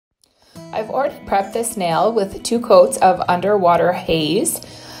I've already prepped this nail with 2 coats of underwater haze.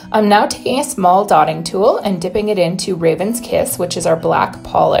 I'm now taking a small dotting tool and dipping it into Raven's Kiss, which is our black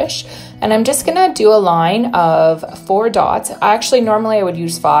polish. And I'm just gonna do a line of 4 dots. Normally I would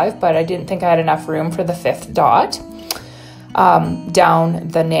use 5, but I didn't think I had enough room for the 5th dot down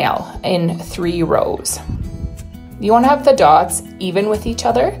the nail in 3 rows. You wanna have the dots even with each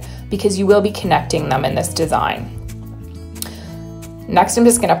other because you will be connecting them in this design. Next, I'm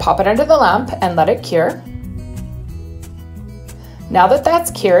just gonna pop it under the lamp and let it cure. Now that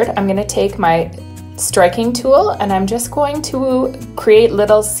that's cured, I'm gonna take my striking tool and I'm just going to create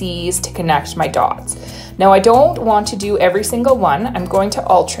little C's to connect my dots. Now I don't want to do every single one, I'm going to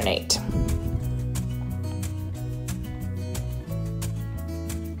alternate.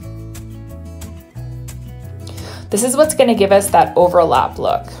 This is what's gonna give us that overlap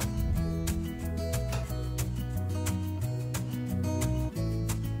look.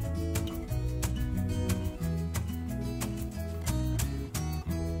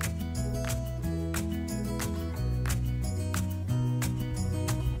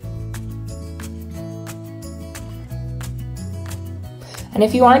 And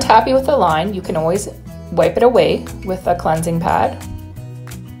if you aren't happy with the line, you can always wipe it away with a cleansing pad.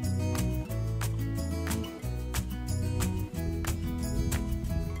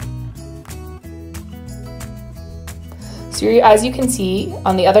 So as you can see,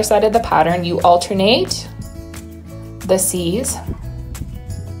 on the other side of the pattern, you alternate the C's.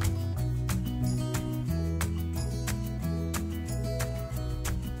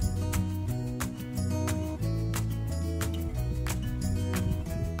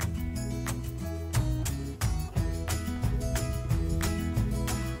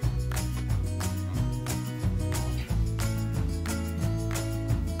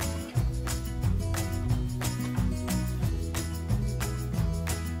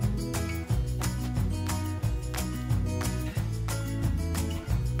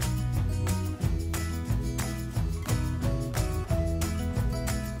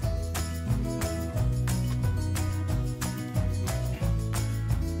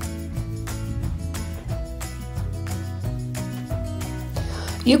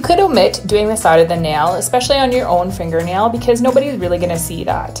 You could omit doing the side of the nail, especially on your own fingernail, because nobody's really gonna see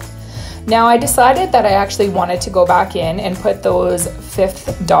that. Now I decided that I actually wanted to go back in and put those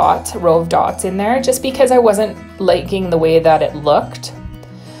 5th row of dots in there just because I wasn't liking the way that it looked.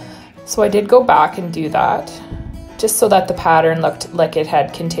 So I did go back and do that, just so that the pattern looked like it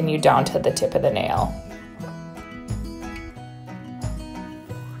had continued down to the tip of the nail.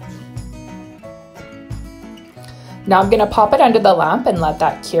 Now I'm gonna pop it under the lamp and let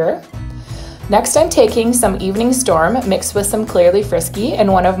that cure. Next, I'm taking some Evening Storm mixed with some Clearly Frisky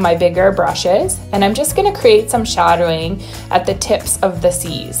and one of my bigger brushes, and I'm just gonna create some shadowing at the tips of the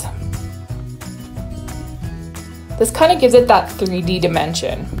C's. This kind of gives it that 3D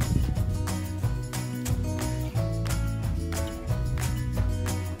dimension.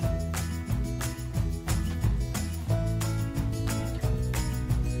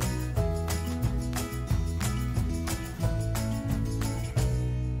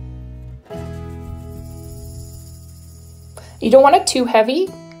 You don't want it too heavy,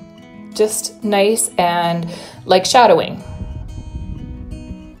 just nice and like shadowing.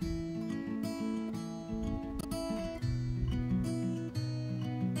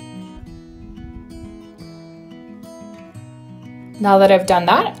 Now that I've done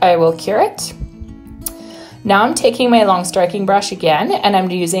that, I will cure it. Now I'm taking my long striking brush again and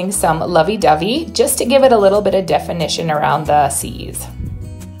I'm using some Lovey Dovey just to give it a little bit of definition around the C's.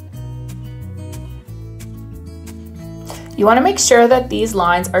 You want to make sure that these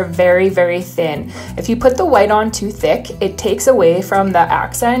lines are very, very thin. If you put the white on too thick, it takes away from the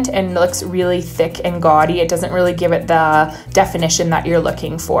accent and looks really thick and gaudy. It doesn't really give it the definition that you're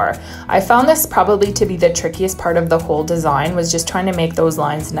looking for. I found this probably to be the trickiest part of the whole design, was just trying to make those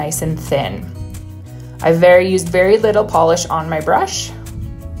lines nice and thin. I used very little polish on my brush.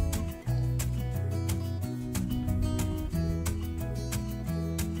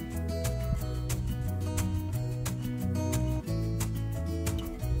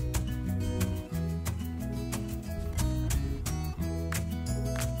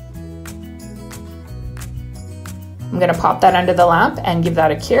 I'm gonna pop that under the lamp and give that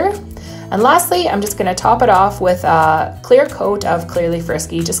a cure. And lastly, I'm just gonna top it off with a clear coat of Clearly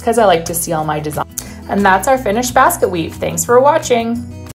Frisky, just because I like to seal my design. And that's our finished basket weave. Thanks for watching.